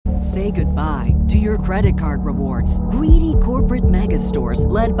Say goodbye to your credit card rewards. Greedy corporate mega stores,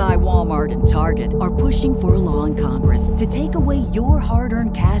 led by Walmart and Target, are pushing for a law in Congress to take away your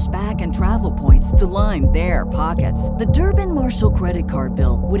hard-earned cash back and travel points to line their pockets. The Durbin-Marshall credit card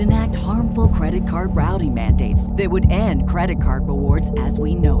bill would enact harmful credit card routing mandates that would end credit card rewards as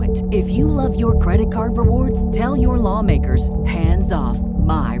we know it. If you love your credit card rewards, tell your lawmakers, hands off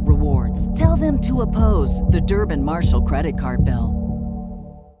my rewards. Tell them to oppose the Durbin-Marshall credit card bill.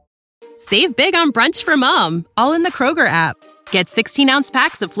 Save big on brunch for mom, all in the Kroger app. Get 16-ounce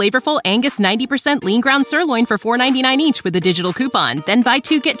packs of flavorful Angus 90% lean ground sirloin for $4.99 each with a digital coupon. Then buy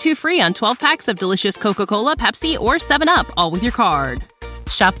 2, get 2 free on 12 packs of delicious Coca-Cola, Pepsi, or 7-Up, all with your card.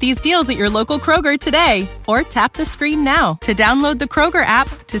 Shop these deals at your local Kroger today, or tap the screen now to download the Kroger app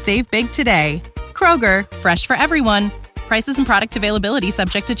to save big today. Kroger, fresh for everyone. Prices and product availability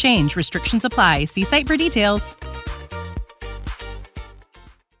subject to change. Restrictions apply. See site for details.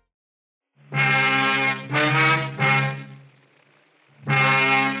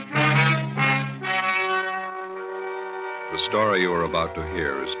 The story you are about to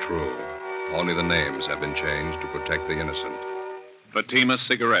hear is true. Only the names have been changed to protect the innocent. Fatima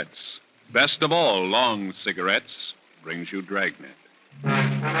Cigarettes, best of all long cigarettes, brings you Dragnet.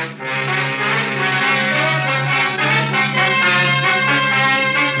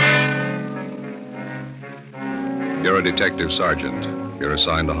 You're a detective sergeant. You're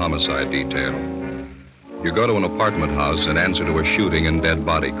assigned a homicide detail. You go to an apartment house and answer to a shooting and dead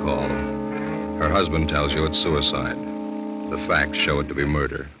body call. Her husband tells you it's suicide. The facts show it to be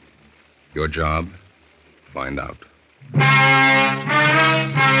murder. Your job? Find out.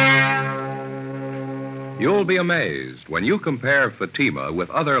 You'll be amazed when you compare Fatima with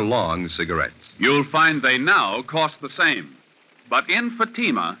other long cigarettes. You'll find they now cost the same. But in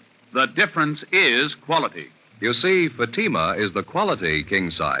Fatima, the difference is quality. You see, Fatima is the quality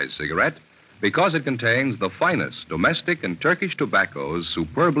king-size cigarette because it contains the finest domestic and Turkish tobaccos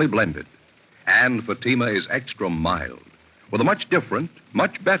superbly blended. And Fatima is extra mild, with a much different,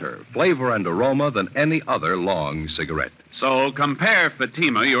 much better flavor and aroma than any other long cigarette. So compare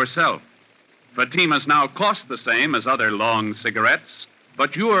Fatima yourself. Fatimas now cost the same as other long cigarettes,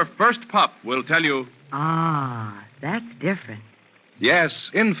 but your first puff will tell you... Ah, that's different. Yes,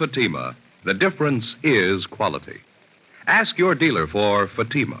 in Fatima, the difference is quality. Ask your dealer for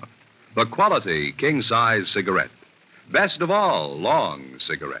Fatima, the quality king-size cigarette. Best of all long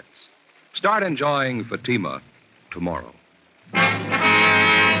cigarettes. Start enjoying Fatima tomorrow.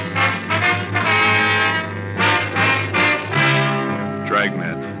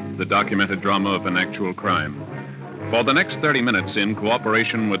 Dragnet, the documented drama of an actual crime. For the next 30 minutes, in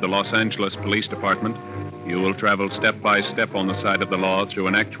cooperation with the Los Angeles Police Department, you will travel step by step on the side of the law through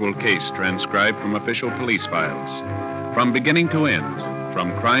an actual case transcribed from official police files. From beginning to end,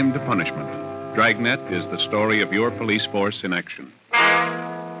 from crime to punishment, Dragnet is the story of your police force in action.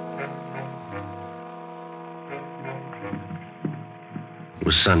 It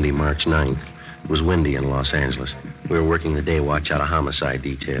was Sunday, March 9th. It was windy in Los Angeles. We were working the day watch out of homicide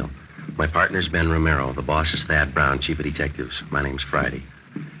detail. My partner's Ben Romero. The boss is Thad Brown, chief of detectives. My name's Friday.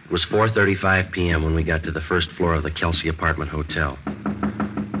 It was 4:35 p.m. when we got to the first floor of the Kelsey Apartment Hotel.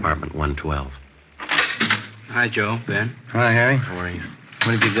 Apartment 112. Hi, Joe. Ben. Hi, Harry. How are you?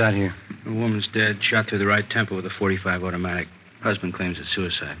 What have you got here? A woman's dead, shot through the right temple with a .45 automatic. Husband claims it's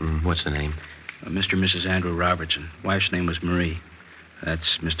suicide. What's the name? Mr. and Mrs. Andrew Robertson. Wife's name was Marie.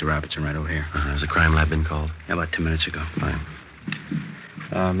 That's Mr. Robertson right over here. Has the crime lab been called? Yeah, about 2 minutes ago. Fine.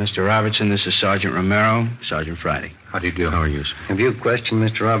 Mr. Robertson, this is Sergeant Romero, Sergeant Friday. How do you do? How are you? Have you questioned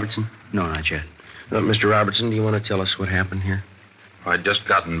Mr. Robertson? No, not yet. Mr. Robertson, do you want to tell us what happened here? I'd just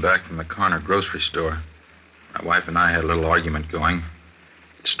gotten back from the corner grocery store. My wife and I had a little argument going.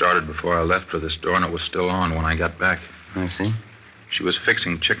 It started before I left for the store, and it was still on when I got back. I see. She was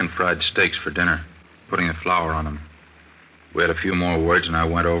fixing chicken fried steaks for dinner, putting the flour on them. We had a few more words, and I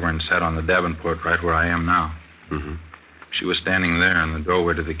went over and sat on the Davenport right where I am now. Mm-hmm. She was standing there in the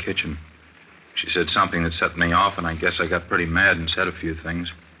doorway to the kitchen. She said something that set me off, and I guess I got pretty mad and said a few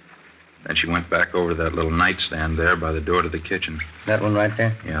things. Then she went back over to that little nightstand there by the door to the kitchen. That one right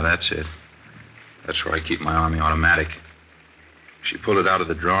there? Yeah, that's it. That's where I keep my Army automatic. She pulled it out of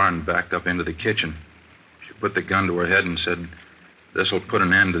the drawer and backed up into the kitchen. She put the gun to her head and said, "This'll put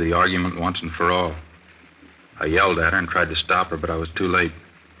an end to the argument once and for all." I yelled at her and tried to stop her, but I was too late.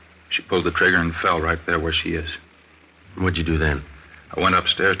 She pulled the trigger and fell right there where she is. What'd you do then? I went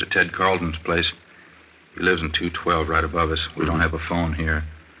upstairs to Ted Carlton's place. He lives in 212 right above us. We don't have a phone here.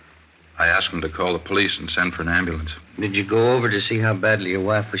 I asked him to call the police and send for an ambulance. Did you go over to see how badly your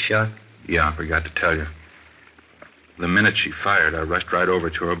wife was shot? Yeah, I forgot to tell you. The minute she fired, I rushed right over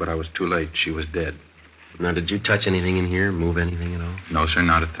to her, but I was too late. She was dead. Now, did you touch anything in here? Move anything at all? No, sir,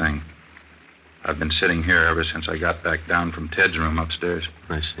 not a thing. I've been sitting here ever since I got back down from Ted's room upstairs.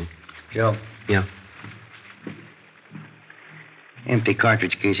 I see. Joe. Yeah. Empty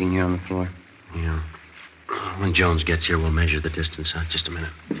cartridge casing here on the floor. Yeah. When Jones gets here, we'll measure the distance. Just a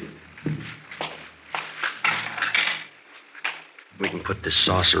minute. We can put this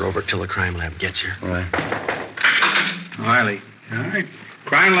saucer over till the crime lab gets here. All right. Riley. All right.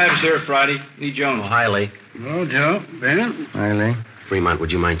 Crime lab's there Friday. Lee Jones. Oh, hi, Lee. Hello, Joe. Ben? Hi, Lee. Fremont,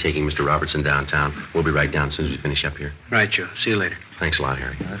 would you mind taking Mr. Robertson downtown? We'll be right down as soon as we finish up here. Right, Joe. See you later. Thanks a lot,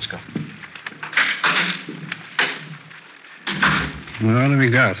 Harry. Let's go. What have we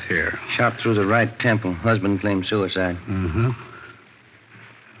got here? Shot through the right temple. Husband claimed suicide. Mm-hmm.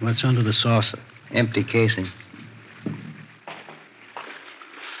 What's under the saucer? Empty casing.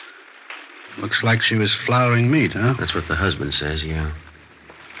 Looks like she was flouring meat, huh? That's what the husband says, yeah.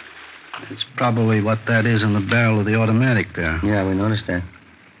 It's probably what that is in the barrel of the automatic there. Yeah, we noticed that.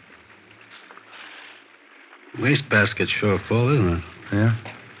 Wastebasket's sure full, isn't it? Yeah?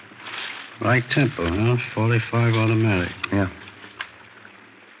 Right tempo, huh? 45 automatic. Yeah.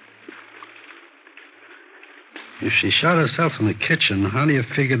 If she shot herself in the kitchen, how do you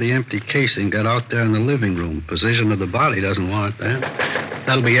figure the empty casing got out there in the living room? Position of the body doesn't warrant that.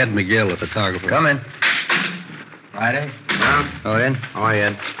 That'll be Ed McGill, the photographer. Come in. Friday? Go in. How are you,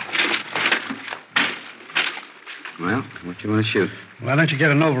 Ed? Well, what you want to shoot? Why don't you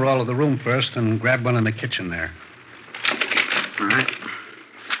get an overall of the room first and grab one in the kitchen there? All right.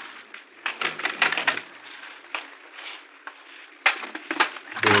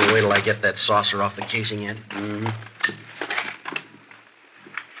 You want to wait till I get that saucer off the casing, Ed? Mm-hmm.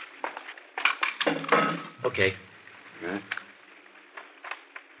 Okay. All right.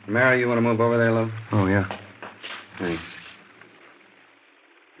 Mary, you want to move over there, love? Oh, yeah. Thanks.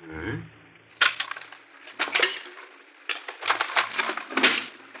 All right.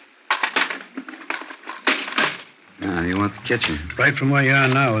 Now, you want the kitchen? Right from where you are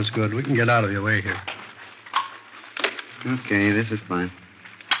now is good. We can get out of your way here. Okay, this is fine.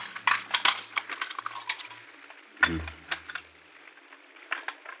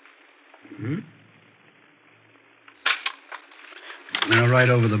 Mm-hmm. Now, right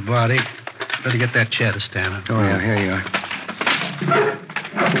over the body. Better get that chair to stand up. Oh, yeah, here you are.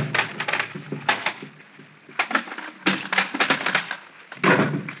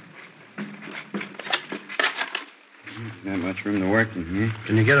 Not much room to work in here.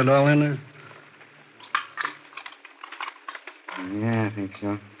 Can you get it all in there? Yeah, I think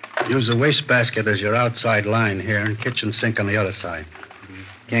so. Use the wastebasket as your outside line here and kitchen sink on the other side.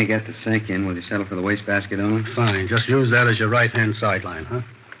 Can't get the sink in. Will you settle for the wastebasket only? Fine. Just use that as your right-hand sideline, huh?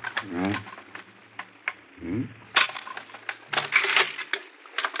 All right.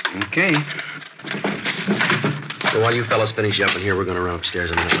 Okay. So while you fellas finish up in here, we're going to run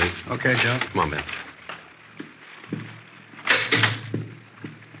upstairs a minute, Lee. Okay, Joe. Come on, Ben.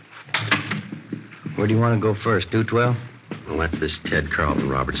 Where do you want to go first? 212? Well, that's this Ted Carlton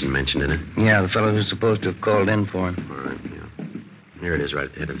Robertson mentioned in it. Yeah, the fellow who's supposed to have called in for him. All right, yeah. Here it is, right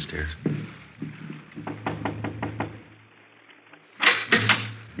at the head of the stairs.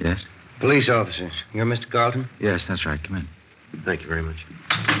 Yes? Police officers. You're Mr. Carlton? Yes, that's right. Come in. Thank you very much.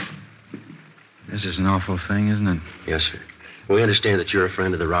 This is an awful thing, isn't it? Yes, sir. We understand that you're a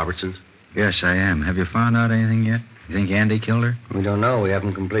friend of the Robertsons. Yes, I am. Have you found out anything yet? You think Andy killed her? We don't know. We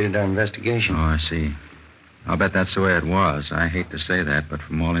haven't completed our investigation. Oh, I see. I'll bet that's the way it was. I hate to say that, but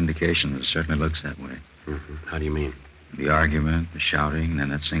from all indications, it certainly looks that way. Mm-hmm. How do you mean? The argument, the shouting, and then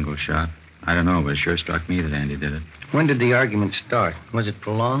that single shot. I don't know, but it sure struck me that Andy did it. When did the argument start? Was it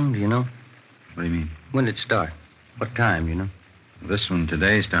prolonged, do you know? What do you mean? When did it start? What time, do you know? This one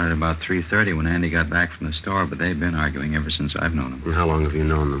today started about 3:30 when Andy got back from the store, but they've been arguing ever since I've known them. And how long have you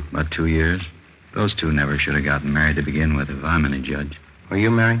known them? About 2 years. Those two never should have gotten married to begin with, if I'm any judge. Are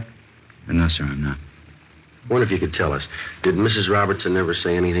you married? No, sir, I'm not. I wonder if you could tell us. Did Mrs. Robertson ever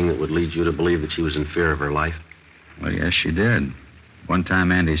say anything that would lead you to believe that she was in fear of her life? Well, yes, she did. One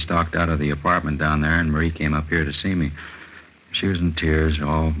time Andy stalked out of the apartment down there, and Marie came up here to see me. She was in tears,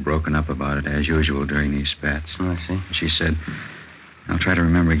 all broken up about it, as usual during these spats. Oh, I see. She said, I'll try to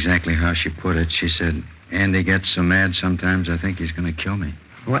remember exactly how she put it. She said, Andy gets so mad sometimes I think he's going to kill me.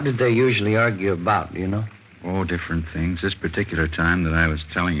 What did they usually argue about, do you know? Oh, different things. This particular time that I was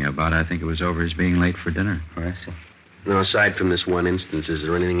telling you about, I think it was over his being late for dinner. Oh, I see. Now, aside from this one instance, is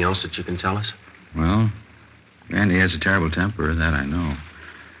there anything else that you can tell us? Well, Andy has a terrible temper, that I know.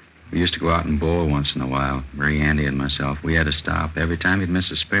 We used to go out and bowl once in a while, Marie, Andy, and myself. We had to stop. Every time he'd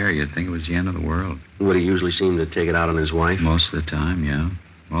miss a spare, you'd think it was the end of the world. Would he usually seem to take it out on his wife? Most of the time, yeah.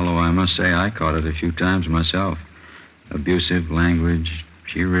 Although I must say I caught it a few times myself. Abusive language.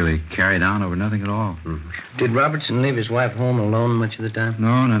 She really carried on over nothing at all. Mm-hmm. Did Robertson leave his wife home alone much of the time?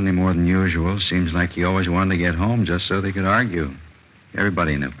 No, not any more than usual. Seems like he always wanted to get home just so they could argue.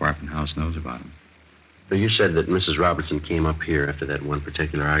 Everybody in the apartment house knows about him. So you said that Mrs. Robertson came up here after that one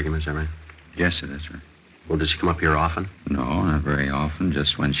particular argument, is that right? Yes, sir, that's right. Well, did she come up here often? No, not very often.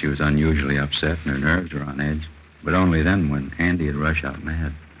 Just when she was unusually upset and her nerves were on edge. But only then when Andy'd rush out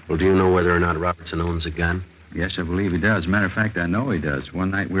mad. Well, do you know whether or not Robertson owns a gun? Yes, I believe he does. Matter of fact, I know he does.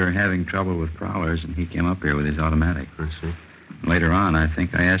 One night we were having trouble with prowlers, and he came up here with his automatic. I see. Later on, I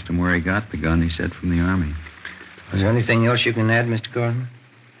think I asked him where he got the gun. He said from the Army. Was there anything else you can add, Mr. Gordon?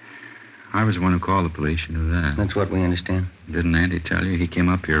 I was the one who called the police. You knew that. That's what we understand. Didn't Andy tell you? He came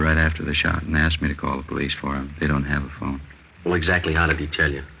up here right after the shot and asked me to call the police for him. They don't have a phone. Well, exactly how did he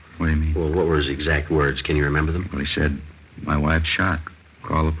tell you? What do you mean? Well, what were his exact words? Can you remember them? Well, he said, my wife's shot.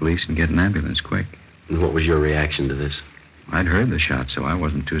 Call the police and get an ambulance quick. And what was your reaction to this? I'd heard the shot, so I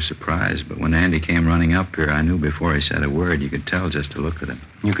wasn't too surprised. But when Andy came running up here, I knew before he said a word. You could tell just to look at him.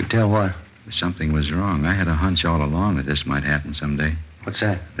 You could tell what? Something was wrong. I had a hunch all along that this might happen someday. What's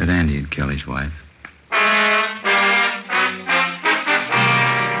that? That Andy'd kill his wife.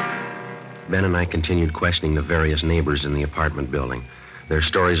 Ben and I continued questioning the various neighbors in the apartment building. Their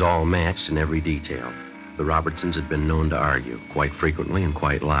stories all matched in every detail. The Robertsons had been known to argue, quite frequently and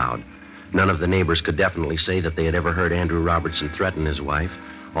quite loud. None of the neighbors could definitely say that they had ever heard Andrew Robertson threaten his wife.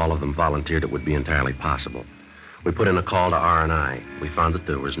 All of them volunteered it would be entirely possible. We put in a call to R&I. We found that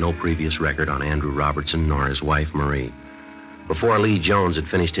there was no previous record on Andrew Robertson nor his wife, Marie. Before Lee Jones had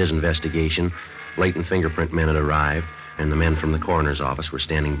finished his investigation, latent fingerprint men had arrived, and the men from the coroner's office were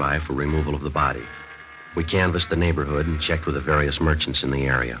standing by for removal of the body. We canvassed the neighborhood and checked with the various merchants in the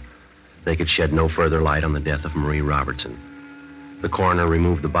area. They could shed no further light on the death of Marie Robertson. The coroner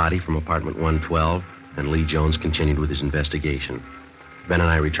removed the body from apartment 112, and Lee Jones continued with his investigation. Ben and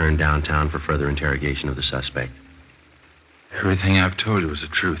I returned downtown for further interrogation of the suspect. Everything I've told you was the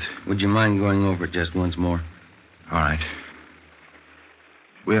truth. Would you mind going over it just once more? All right.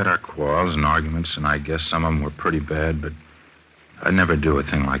 We had our quarrels and arguments, and I guess some of them were pretty bad, but I'd never do a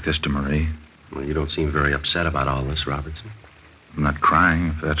thing like this to Marie. Well, you don't seem very upset about all this, Robertson. I'm not crying,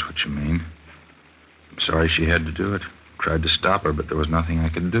 if that's what you mean. I'm sorry she had to do it. Tried to stop her, but there was nothing I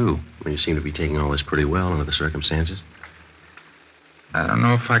could do. Well, you seem to be taking all this pretty well under the circumstances. I don't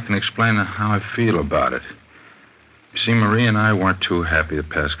know if I can explain how I feel about it. You see, Marie and I weren't too happy the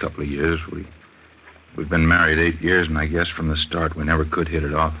past couple of years. We've been married 8 years, and I guess from the start we never could hit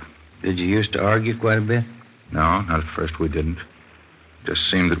it off. Did you used to argue quite a bit? No, not at first we didn't. It just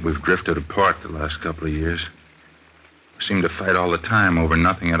seemed that we've drifted apart the last couple of years. We seemed to fight all the time over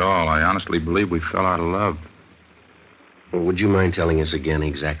nothing at all. I honestly believe we fell out of love. Well, would you mind telling us again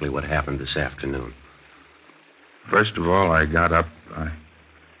exactly what happened this afternoon? First of all, I got up. I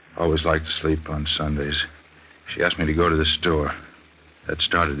always liked to sleep on Sundays. She asked me to go to the store. That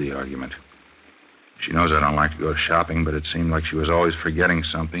started the argument. She knows I don't like to go shopping, but it seemed like she was always forgetting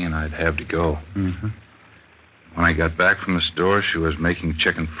something, and I'd have to go. Mm-hmm. When I got back from the store, she was making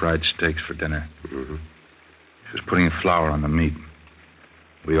chicken fried steaks for dinner. Mm-hmm. She was putting flour on the meat.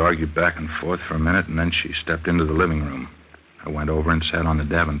 We argued back and forth for a minute, and then she stepped into the living room. I went over and sat on the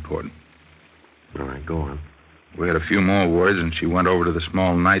Davenport. All right, go on. We had a few more words, and she went over to the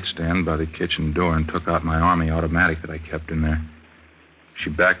small nightstand by the kitchen door and took out my Army automatic that I kept in there. She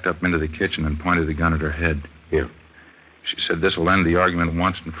backed up into the kitchen and pointed the gun at her head. Yeah. She said this will end the argument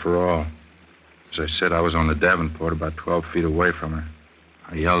once and for all. As I said, I was on the Davenport about 12 feet away from her.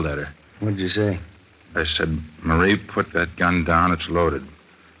 I yelled at her. What'd you say? I said, Marie, put that gun down. It's loaded.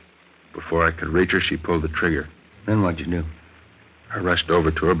 Before I could reach her, she pulled the trigger. Then what'd you do? I rushed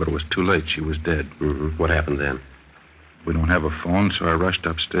over to her, but it was too late. She was dead. Mm-hmm. What happened then? We don't have a phone, so I rushed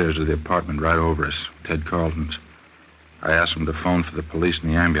upstairs to the apartment right over us, Ted Carlton's. I asked him to phone for the police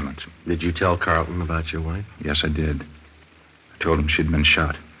and the ambulance. Did you tell Carlton about your wife? Yes, I did. I told him she'd been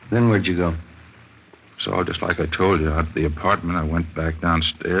shot. Then where'd you go? So, just like I told you, out of the apartment, I went back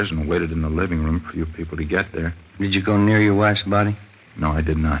downstairs and waited in the living room for you people to get there. Did you go near your wife's body? No, I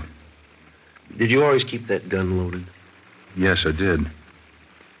did not. Did you always keep that gun loaded? Yes, I did.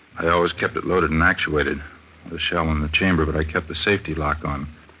 I always kept it loaded and actuated. The shell in the chamber, but I kept the safety lock on.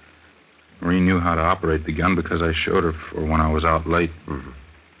 Marie knew how to operate the gun because I showed her for when I was out late. Mm-hmm.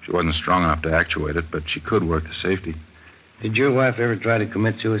 She wasn't strong enough to actuate it, but she could work the safety. Did your wife ever try to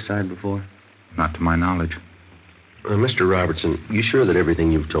commit suicide before? Not to my knowledge. Mr. Robertson, you sure that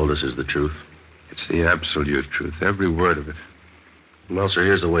everything you've told us is the truth? It's the absolute truth, every word of it. Well, sir,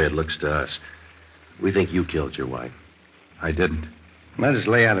 here's the way it looks to us. We think you killed your wife. I didn't. Let us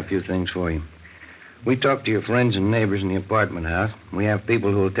lay out a few things for you. We talked to your friends and neighbors in the apartment house. We have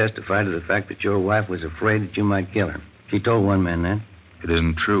people who will testify to the fact that your wife was afraid that you might kill her. She told one man that. It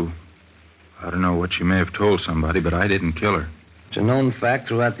isn't true. I don't know what she may have told somebody, but I didn't kill her. It's a known fact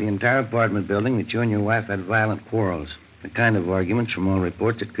throughout the entire apartment building that you and your wife had violent quarrels. The kind of arguments, from all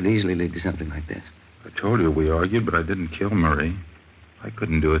reports, that could easily lead to something like this. I told you we argued, but I didn't kill Marie. I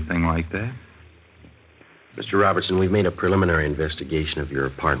couldn't do a thing like that. Mr. Robertson, we've made a preliminary investigation of your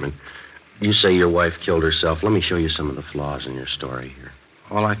apartment. You say your wife killed herself. Let me show you some of the flaws in your story here.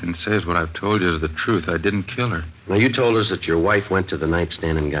 All I can say is what I've told you is the truth. I didn't kill her. Now, you told us that your wife went to the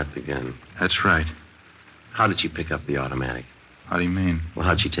nightstand and got the gun. That's right. How did she pick up the automatic? How do you mean? Well,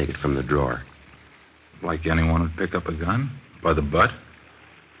 how'd she take it from the drawer? Like anyone would pick up a gun? By the butt?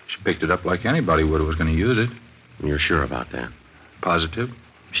 She picked it up like anybody would who was going to use it. And you're sure about that? Positive.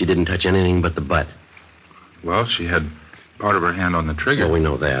 She didn't touch anything but the butt. Well, she had part of her hand on the trigger. Well, we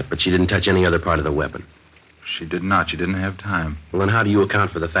know that, but she didn't touch any other part of the weapon. She did not. She didn't have time. Well, then how do you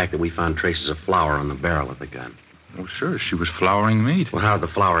account for the fact that we found traces of flour on the barrel of the gun? Well, sure, she was flouring meat. Well, how did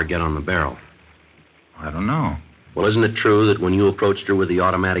the flour get on the barrel? I don't know. Well, isn't it true that when you approached her with the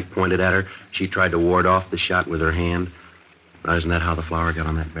automatic pointed at her, she tried to ward off the shot with her hand? Now, isn't that how the flour got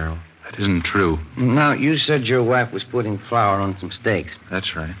on that barrel? That isn't true. Now, you said your wife was putting flour on some steaks.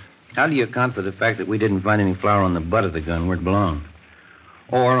 That's right. How do you account for the fact that we didn't find any flour on the butt of the gun where it belonged?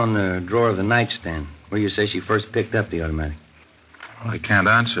 Or on the drawer of the nightstand, where you say she first picked up the automatic? Well, I can't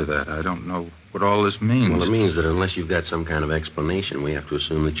answer that. I don't know what all this means. Well, it means that unless you've got some kind of explanation, we have to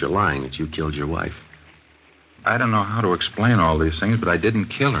assume that you're lying, that you killed your wife. I don't know how to explain all these things, but I didn't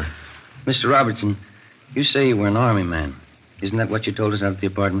kill her. Mr. Robertson, you say you were an Army man. Isn't that what you told us out at the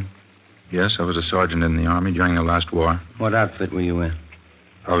apartment? Yes, I was a sergeant in the Army during the last war. What outfit were you in?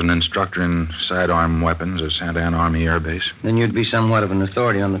 I was an instructor in sidearm weapons at Santa Ana Army Air Base. Then you'd be somewhat of an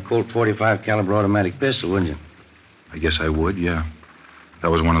authority on the Colt 45 caliber automatic pistol, wouldn't you? I guess I would, yeah.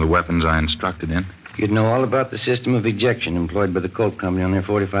 That was one of the weapons I instructed in. You'd know all about the system of ejection employed by the Colt Company on their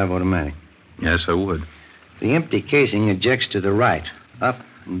 45 automatic. Yes, I would. The empty casing ejects to the right, up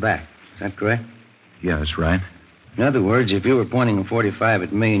and back. Is that correct? Yeah, that's right. In other words, if you were pointing a 45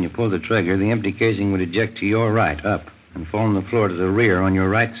 at me and you pulled the trigger, the empty casing would eject to your right, up, and fall on the floor to the rear on your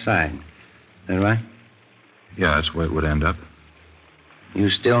right side. Is that right? Yeah, that's where it would end up. You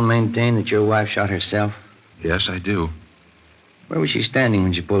still maintain that your wife shot herself? Yes, I do. Where was she standing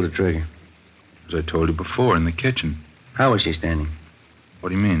when she pulled the trigger? As I told you before, in the kitchen. How was she standing? What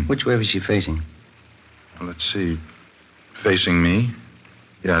do you mean? Which way was she facing? Well, let's see. Facing me.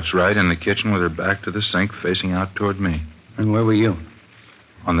 Yeah, that's right, in the kitchen with her back to the sink, facing out toward me. And where were you?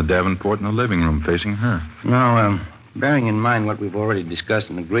 On the Davenport in the living room, facing her. Now, bearing in mind what we've already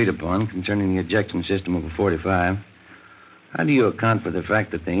discussed and agreed upon concerning the ejection system of a 45, how do you account for the fact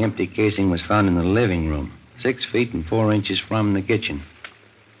that the empty casing was found in the living room, 6 feet and 4 inches from the kitchen?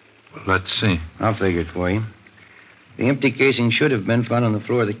 Well, let's see. I'll figure it for you. The empty casing should have been found on the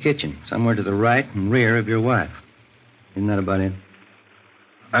floor of the kitchen, somewhere to the right and rear of your wife. Isn't that about it?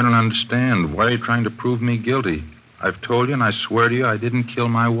 I don't understand. Why are you trying to prove me guilty? I've told you, and I swear to you, I didn't kill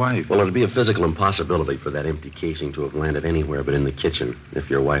my wife. Well, it'd be a physical impossibility for that empty casing to have landed anywhere but in the kitchen if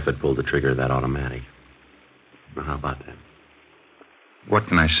your wife had pulled the trigger of that automatic. Now, how about that? What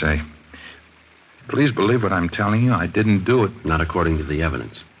can I say? Please believe what I'm telling you. I didn't do it. Not according to the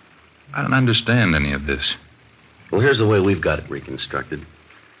evidence. I don't understand any of this. Well, here's the way we've got it reconstructed.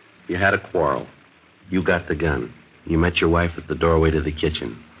 You had a quarrel. You got the gun. You met your wife at the doorway to the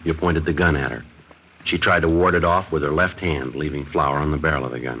kitchen. You pointed the gun at her. She tried to ward it off with her left hand, leaving flour on the barrel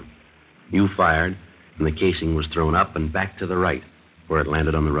of the gun. You fired, and the casing was thrown up and back to the right, where it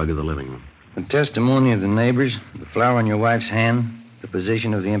landed on the rug of the living room. The testimony of the neighbors, the flour on your wife's hand, the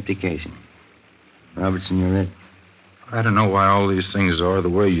position of the empty casing. Robertson, you're it. I don't know why all these things are the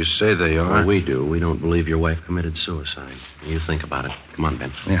way you say they are. Well, we do. We don't believe your wife committed suicide. You think about it. Come on,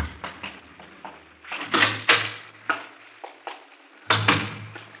 Ben. Yeah.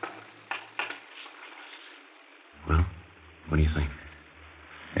 Well, what do you think?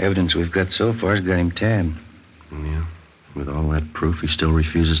 Evidence we've got so far has got him tabbed. Yeah. With all that proof, he still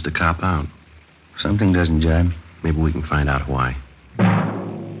refuses to cop out. Something doesn't jibe. Maybe we can find out why.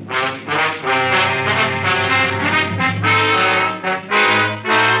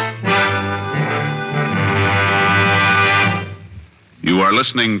 You are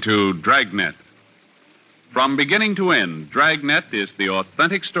listening to Dragnet. From beginning to end, Dragnet is the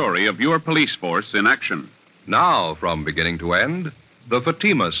authentic story of your police force in action. Now, from beginning to end, the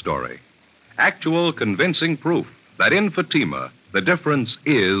Fatima story. Actual convincing proof that in Fatima, the difference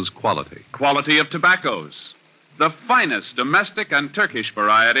is quality. Quality of tobaccos. The finest domestic and Turkish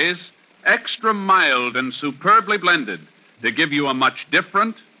varieties, extra mild and superbly blended to give you a much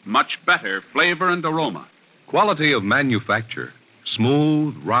different, much better flavor and aroma. Quality of manufacture.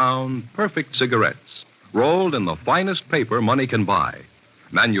 Smooth, round, perfect cigarettes, rolled in the finest paper money can buy.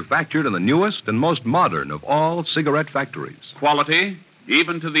 Manufactured in the newest and most modern of all cigarette factories. Quality,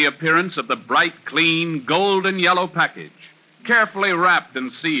 even to the appearance of the bright, clean, golden yellow package, carefully wrapped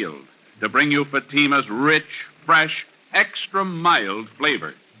and sealed to bring you Fatima's rich, fresh, extra mild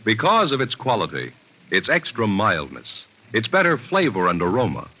flavor. Because of its quality, its extra mildness, its better flavor and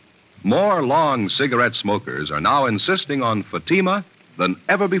aroma, more long cigarette smokers are now insisting on Fatima than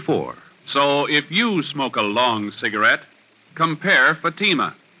ever before. So if you smoke a long cigarette, compare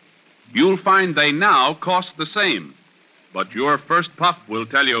Fatima. You'll find they now cost the same. But your first puff will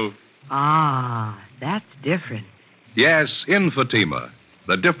tell you... Ah, that's different. Yes, in Fatima,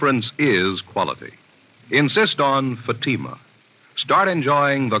 the difference is quality. Insist on Fatima. Start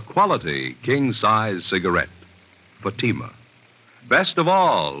enjoying the quality king-size cigarette. Fatima. Best of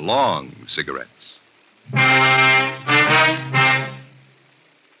all long cigarettes.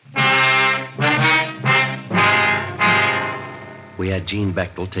 We had Gene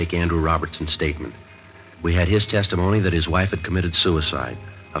Bechtel take Andrew Robertson's statement. We had his testimony that his wife had committed suicide,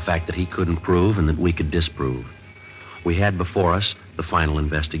 a fact that he couldn't prove and that we could disprove. We had before us the final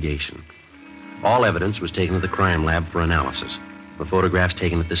investigation. All evidence was taken to the crime lab for analysis. The photographs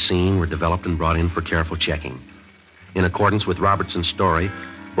taken at the scene were developed and brought in for careful checking. In accordance with Robertson's story,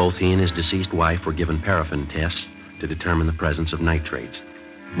 both he and his deceased wife were given paraffin tests to determine the presence of nitrates.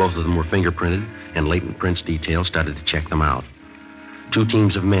 Both of them were fingerprinted, and latent prints detail started to check them out. 2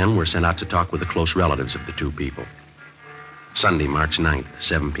 teams of men were sent out to talk with the close relatives of the 2 people. Sunday, March 9th,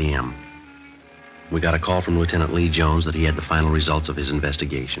 7 p.m. We got a call from Lieutenant Lee Jones that he had the final results of his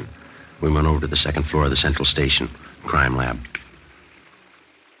investigation. We went over to the 2nd floor of the Central Station, crime lab.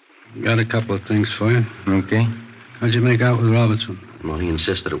 Got a couple of things for you. Okay. How'd you make out with Robertson? Well, he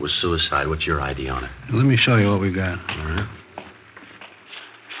insists that it was suicide. What's your idea on it? Let me show you what we got. All right.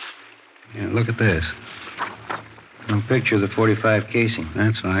 Yeah, look at this. A picture of the .45 casing.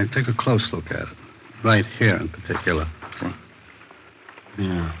 That's right. Take a close look at it. Right here in particular. See?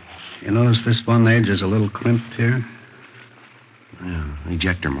 Yeah. You notice this one edge is a little crimped here? Yeah,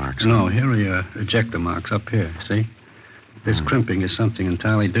 ejector marks. No, here are your ejector marks up here, see? This crimping is something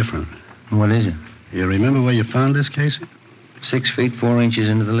entirely different. What is it? You remember where you found this casing? 6 feet 4 inches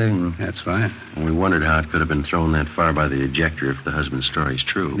into the living room. That's right. And we wondered how it could have been thrown that far by the ejector if the husband's story's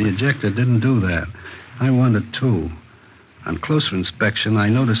true. The ejector didn't do that. I wondered, too. On closer inspection, I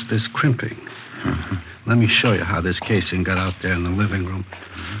noticed this crimping. Let me show you how this casing got out there in the living room.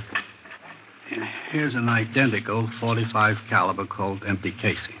 Here's an identical .45 caliber Colt empty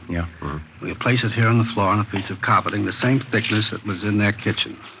casing. Yeah. We'll place it here on the floor on a piece of carpeting the same thickness that was in their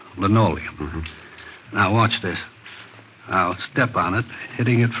kitchen. Linoleum. Now, watch this. I'll step on it,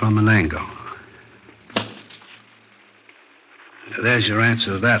 hitting it from an angle. There's your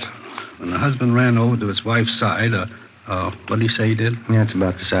answer to that. When the husband ran over to his wife's side, what did he say he did? Yeah, it's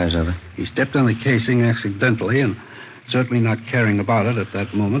about the size of it. He stepped on the casing accidentally, and certainly not caring about it at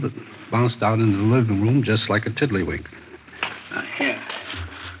that moment, it bounced out into the living room just like a tiddlywink. Now, here.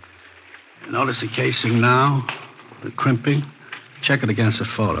 Notice the casing now? The crimping? Check it against the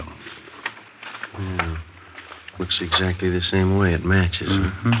photo. Yeah. Looks exactly the same way. It matches.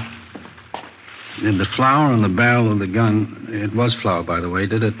 Did the flower on the barrel of the gun, it was flour, by the way,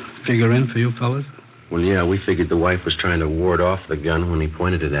 did it figure in for you fellas? Well, yeah, we figured the wife was trying to ward off the gun when he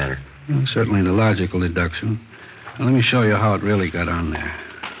pointed it at her. Well, certainly the logical deduction. Now, let me show you how it really got on there.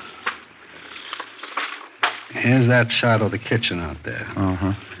 Here's that shot of the kitchen out there.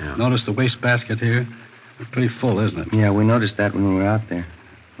 Yeah. Notice the wastebasket here? It's pretty full, isn't it? Yeah, we noticed that when we were out there.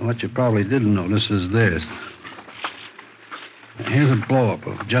 What you probably didn't notice is this. Here's a blow-up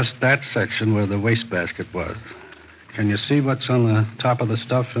of just that section where the wastebasket was. Can you see what's on the top of the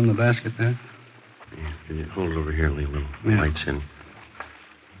stuff in the basket there? Yeah, can you hold it over here, leave a little Yeah. lights in.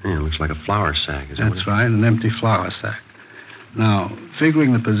 Yeah, it looks like a flour sack. Is that That's right, an empty flour sack. Now,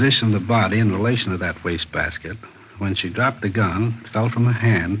 figuring the position of the body in relation to that wastebasket, when she dropped the gun, it fell from her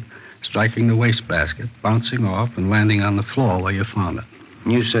hand, striking the wastebasket, bouncing off, and landing on the floor where you found it.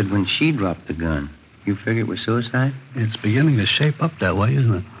 You said when she dropped the gun. You figure it was suicide? It's beginning to shape up that way,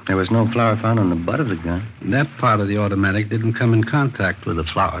 isn't it? There was no flour found on the butt of the gun. That part of the automatic didn't come in contact with the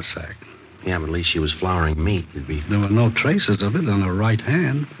flour sack. Yeah, but at least she was flouring meat. There were no traces of it on her right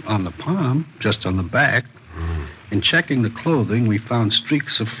hand, on the palm, just on the back, In checking the clothing, we found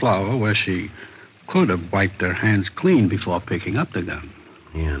streaks of flour where she could have wiped her hands clean before picking up the gun.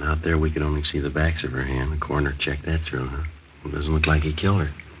 Yeah, and out there we could only see the backs of her hand. The coroner checked that through, huh? It doesn't look like he killed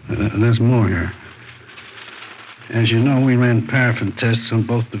her. There's more here. As you know, we ran paraffin tests on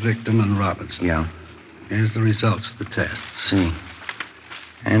both the victim and Robertson. Yeah. Here's the results of the tests. See.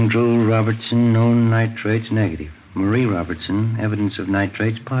 Andrew Robertson, known nitrates negative. Marie Robertson, evidence of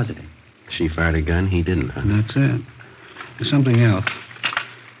nitrates positive. She fired a gun, he didn't, huh? That's it. There's something else.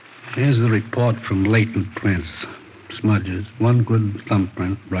 Here's the report from latent prints. Smudges, one good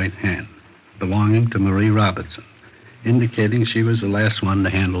thumbprint, right hand, belonging to Marie Robertson, indicating she was the last one to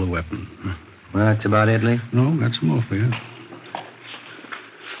handle the weapon. Well, that's about it, Lee? No, that's more for you.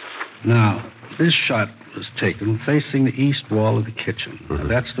 Now, this shot was taken facing the east wall of the kitchen. Mm-hmm. Now,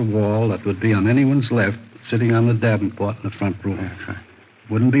 that's the wall that would be on anyone's left, sitting on the Davenport in the front room. That's right.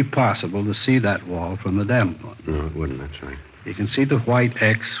 Wouldn't be possible to see that wall from the Davenport. No, it wouldn't, that's right. You can see the white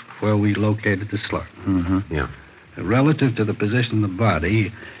X where we located the slug. Mm-hmm. Yeah. Relative to the position of the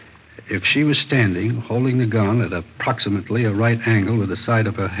body, if she was standing, holding the gun at approximately a right angle with the side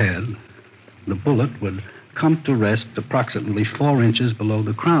of her head, the bullet would come to rest approximately 4 inches below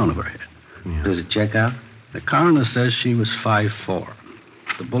the crown of her head. Yeah. Does it check out? The coroner says she was 5'4".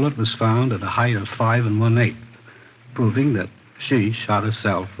 The bullet was found at a height of 5 1/8, proving that she shot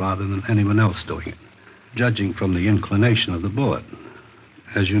herself rather than anyone else doing it, judging from the inclination of the bullet.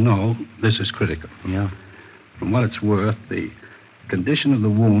 As you know, this is critical. Yeah. From what it's worth, the condition of the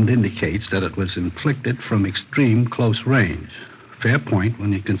wound indicates that it was inflicted from extreme close range. Fair point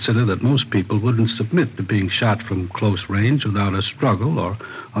when you consider that most people wouldn't submit to being shot from close range without a struggle or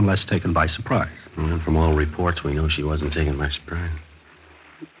unless taken by surprise. Well, from all reports, we know she wasn't taken by surprise.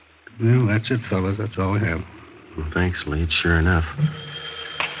 Well, that's it, fellas. That's all we have. Well, thanks, Lee. It's sure enough.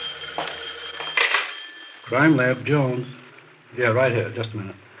 Crime Lab, Jones. Yeah, right here. Just a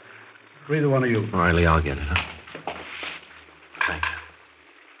minute. Either one of you. All right, Lee, I'll get it, huh? Thanks.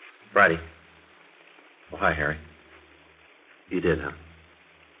 Friday. Oh, hi, Harry. You did, huh?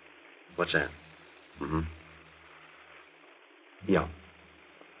 What's that? Mm-hmm. Yeah.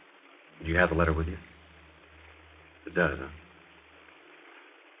 Do you have the letter with you? It does, huh?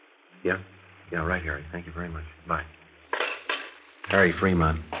 Yeah? Yeah, right, Harry. Thank you very much. Bye. Harry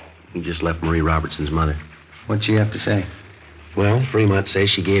Fremont. He just left Marie Robertson's mother. What'd she have to say? Well, Fremont says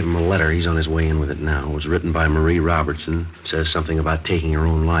she gave him a letter. He's on his way in with it now. It was written by Marie Robertson. Says something about taking her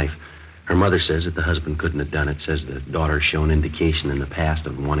own life. Her mother says that the husband couldn't have done it. Says the daughter's shown indication in the past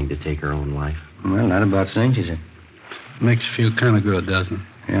of wanting to take her own life. Well, that about cinches it. Makes you feel kind of good, doesn't it?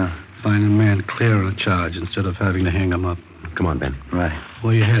 Yeah. Finding a man clear on a charge instead of having to hang him up. Come on, Ben. Right.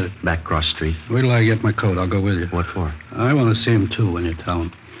 Where you headed? Back cross street. Wait till I get my coat. I'll go with you. What for? I want to see him, too, when you tell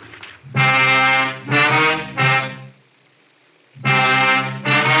him.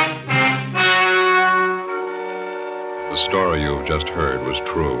 The story you've just heard was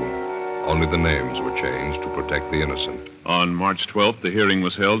true. Only the names were changed to protect the innocent. On March 12th, the hearing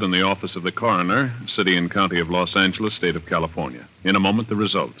was held in the office of the coroner, City and County of Los Angeles, State of California. In a moment, the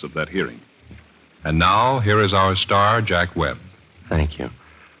results of that hearing. And now, here is our star, Jack Webb. Thank you.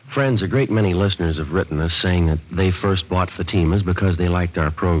 Friends, a great many listeners have written us saying that they first bought Fatimas because they liked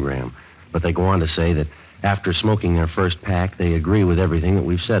our program. But they go on to say that after smoking their first pack, they agree with everything that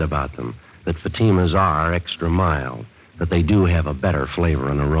we've said about them. That Fatimas are extra mild. That they do have a better flavor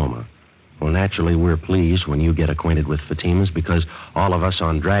and aroma. Well, naturally, we're pleased when you get acquainted with Fatimas because all of us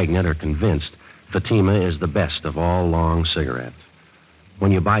on Dragnet are convinced Fatima is the best of all long cigarettes.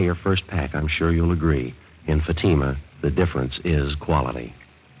 When you buy your first pack, I'm sure you'll agree. In Fatima, the difference is quality.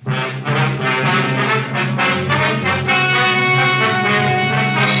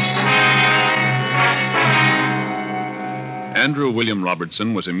 Andrew William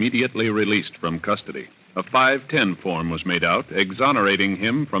Robertson was immediately released from custody. A 510 form was made out, exonerating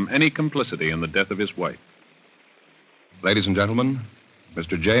him from any complicity in the death of his wife. Ladies and gentlemen,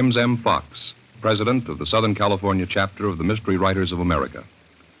 Mr. James M. Fox, president of the Southern California chapter of the Mystery Writers of America.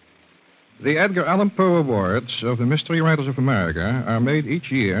 The Edgar Allan Poe Awards of the Mystery Writers of America are made each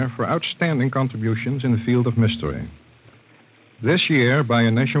year for outstanding contributions in the field of mystery. This year, by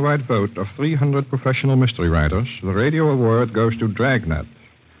a nationwide vote of 300 professional mystery writers, the radio award goes to Dragnet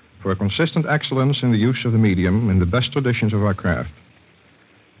for consistent excellence in the use of the medium in the best traditions of our craft.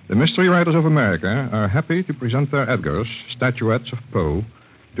 The Mystery Writers of America are happy to present their Edgars, statuettes of Poe,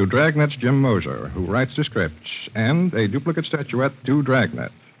 to Dragnet's Jim Moser, who writes the scripts, and a duplicate statuette to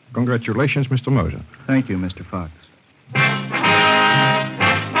Dragnet. Congratulations, Mr. Moser. Thank you, Mr. Fox.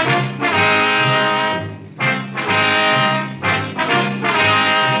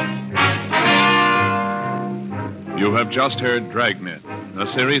 You have just heard Dragnet, a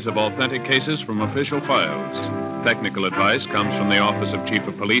series of authentic cases from official files. Technical advice comes from the Office of Chief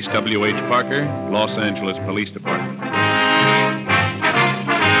of Police W.H. Parker, Los Angeles Police Department.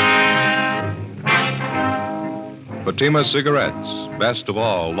 Fatima Cigarettes, best of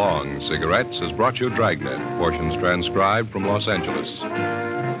all long cigarettes, has brought you Dragnet, portions transcribed from Los Angeles.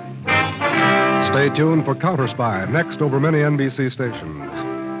 Stay tuned for Counter Spy, next over many NBC stations.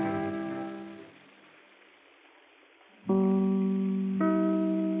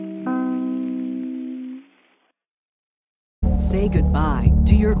 Say goodbye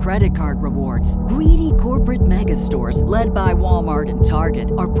to your credit card rewards. Greedy corporate mega stores, led by Walmart and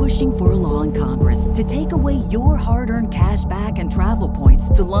Target, are pushing for a law in Congress to take away your hard-earned cash back and travel points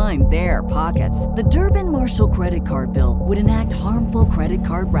to line their pockets. The Durbin-Marshall credit card bill would enact harmful credit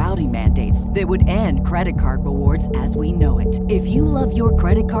card routing mandates that would end credit card rewards as we know it. If you love your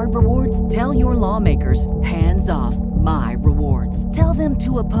credit card rewards, tell your lawmakers, hands off my rewards. Tell them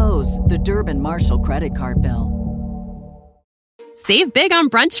to oppose the Durbin-Marshall credit card bill. Save big on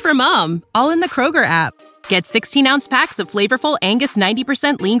brunch for mom, all in the Kroger app. Get 16-ounce packs of flavorful Angus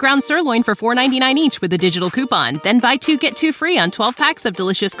 90% lean ground sirloin for $4.99 each with a digital coupon. Then buy 2, get 2 free on 12 packs of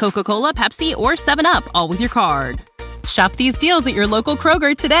delicious Coca-Cola, Pepsi, or 7-Up, all with your card. Shop these deals at your local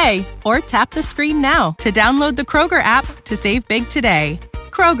Kroger today, or tap the screen now to download the Kroger app to save big today.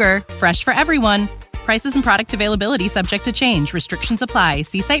 Kroger, fresh for everyone. Prices and product availability subject to change. Restrictions apply.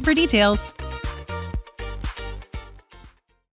 See site for details.